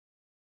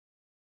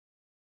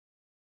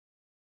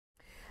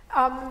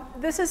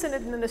This is an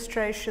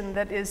administration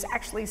that is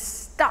actually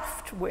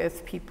stuffed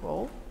with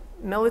people,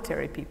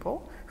 military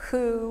people,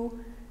 who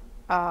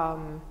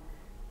have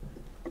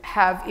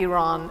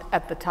Iran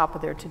at the top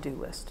of their to-do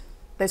list.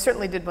 They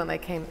certainly did when they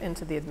came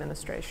into the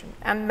administration.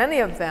 And many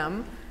of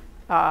them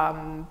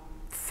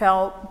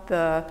felt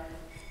Iran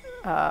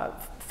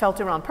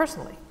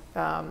personally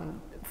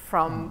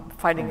from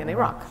fighting in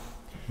Iraq.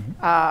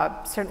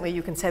 Certainly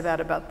you can say that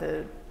about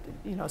the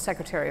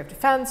Secretary of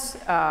Defense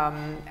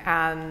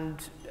and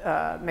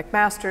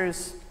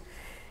McMaster's.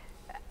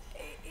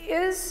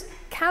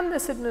 Can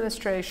this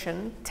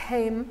administration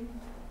tame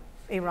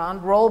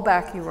Iran, roll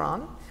back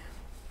Iran?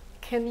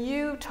 Can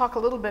you talk a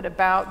little bit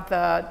about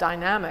the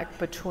dynamic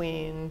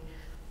between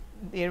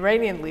the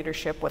Iranian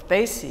leadership, what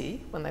they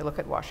see when they look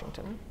at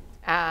Washington,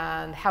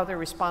 and how they're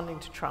responding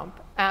to Trump,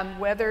 and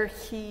whether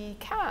he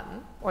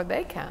can, or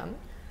they can,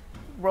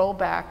 roll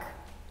back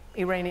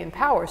Iranian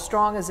power,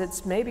 strong as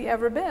it's maybe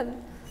ever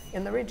been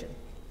in the region?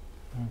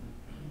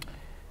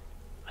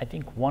 I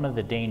think one of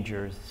the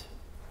dangers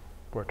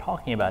we're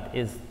talking about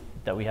is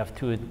that we have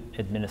two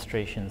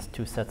administrations,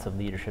 two sets of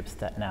leaderships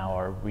that now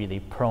are really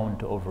prone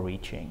to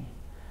overreaching,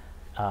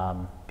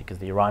 because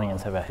the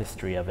Iranians have a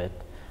history of it.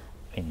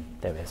 I mean,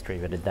 they have a history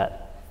of it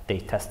that they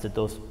tested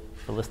those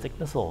ballistic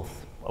missiles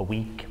 2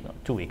 weeks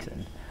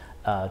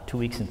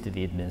into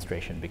the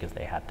administration, because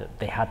they had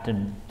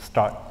to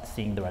start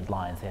seeing the red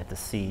lines. They had to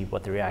see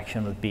what the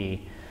reaction would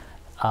be,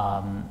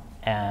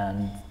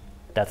 and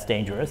that's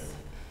dangerous.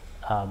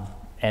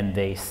 And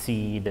they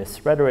see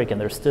this rhetoric, and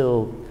they're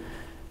still,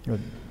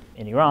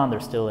 in Iran,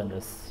 they're still in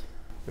this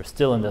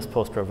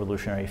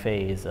post-revolutionary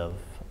phase of.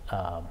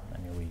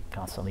 We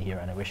constantly hear,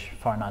 and I wish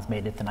Farnaz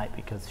made it tonight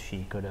because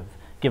she could have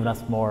given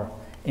us more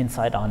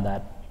insight on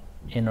that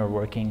inner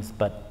workings.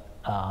 But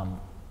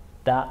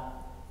that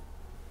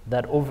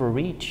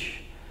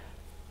overreach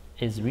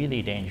is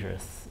really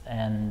dangerous,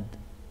 and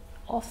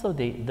also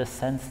the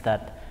sense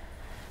that,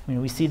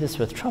 we see this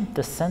with Trump,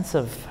 the sense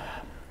of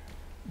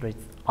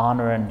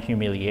honor and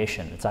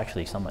humiliation. It's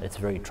actually it's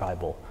very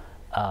tribal.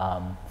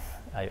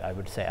 I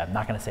would say, I'm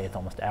not going to say it's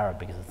almost Arab,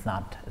 because it's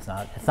not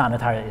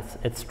entirely.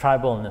 It's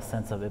tribal in the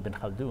sense of Ibn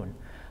Khaldun.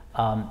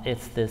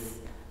 It's this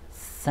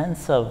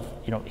sense of,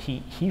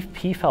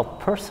 he felt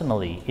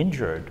personally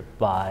injured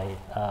by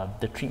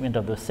the treatment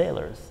of the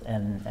sailors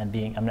and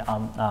being,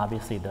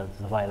 obviously the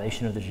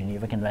violation of the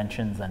Geneva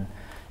Conventions, and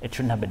it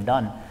shouldn't have been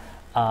done.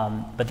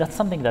 But that's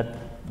something that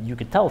you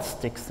could tell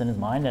sticks in his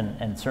mind,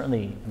 and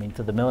certainly,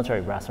 to the military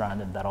brass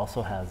around him, that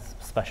also has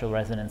special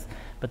resonance.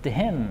 But to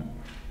him,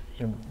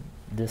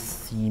 this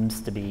seems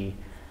to be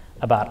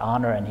about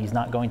honor, and he's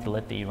not going to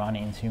let the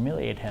Iranians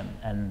humiliate him,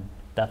 and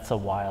that's a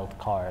wild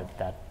card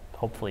that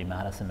hopefully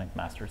Mattis and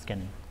McMaster's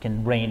can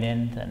rein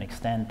in to an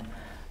extent.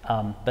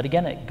 But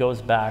again, it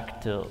goes back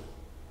to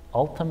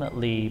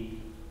ultimately,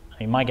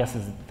 my guess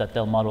is that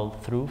they'll muddle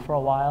through for a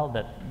while,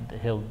 that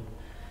he'll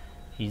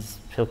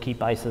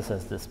keep ISIS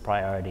as this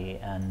priority,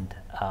 and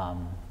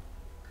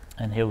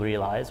he'll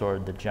realize, or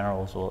the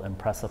generals will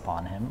impress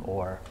upon him,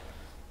 or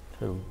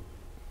he'll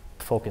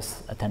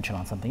focus attention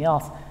on something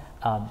else,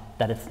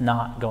 that there's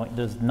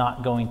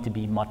not going to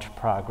be much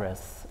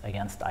progress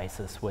against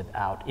ISIS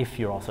if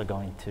you're also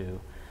going to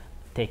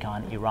take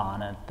on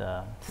Iran at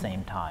the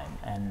same time.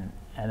 And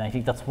I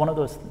think that's one of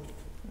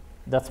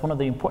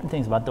the important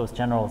things about those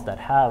generals that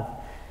have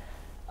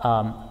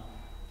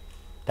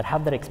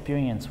that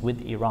experience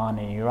with Iran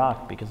and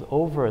Iraq, because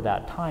over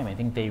that time, I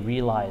think they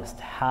realized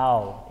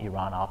how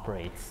Iran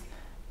operates,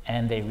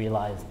 and they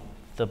realized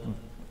the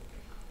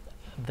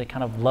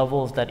kind of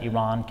levels that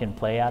Iran can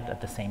play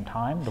at the same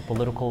time, the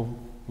political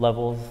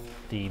levels,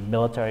 the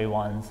military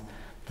ones,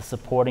 the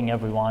supporting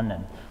everyone,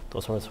 and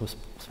those of us who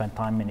spent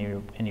time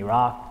in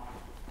Iraq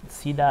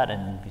see that,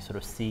 and we sort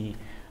of see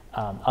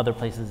other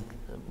places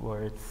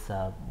where it's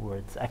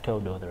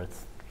echoed, whether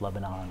it's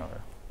Lebanon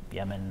or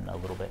Yemen a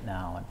little bit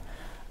now.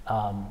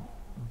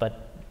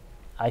 But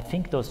I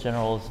think those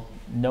generals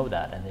know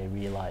that, and they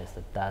realize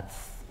that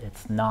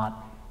it's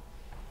not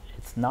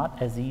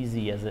as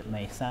easy as it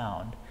may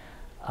sound.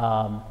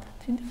 I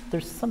think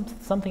there's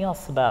something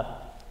else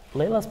about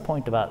Leila's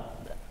point about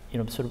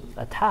sort of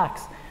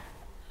attacks,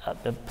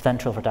 the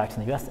potential for attacks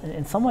in the U.S.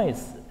 In some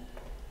ways,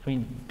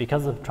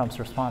 because of Trump's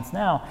response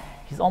now,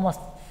 he's not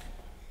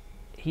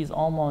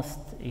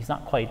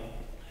quite.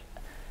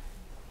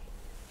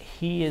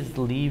 He's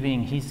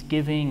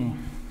giving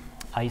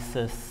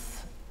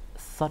ISIS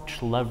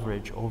such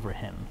leverage over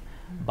him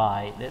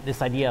by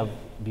this idea of,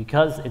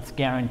 because it's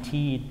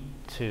guaranteed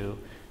to.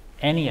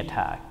 Any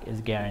attack is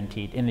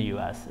guaranteed in the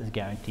U.S. is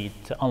guaranteed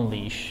to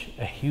unleash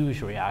a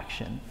huge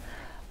reaction,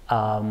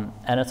 and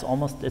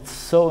it's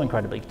so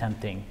incredibly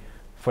tempting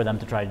for them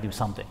to try to do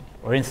something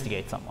or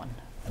instigate someone.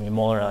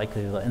 More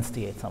likely to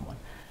instigate someone,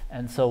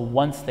 and so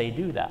once they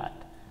do that,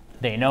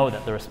 they know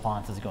that the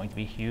response is going to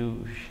be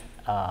huge,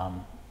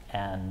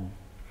 and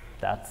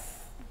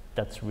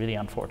that's really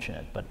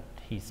unfortunate. But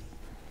he's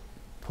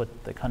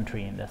put the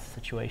country in this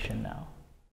situation now.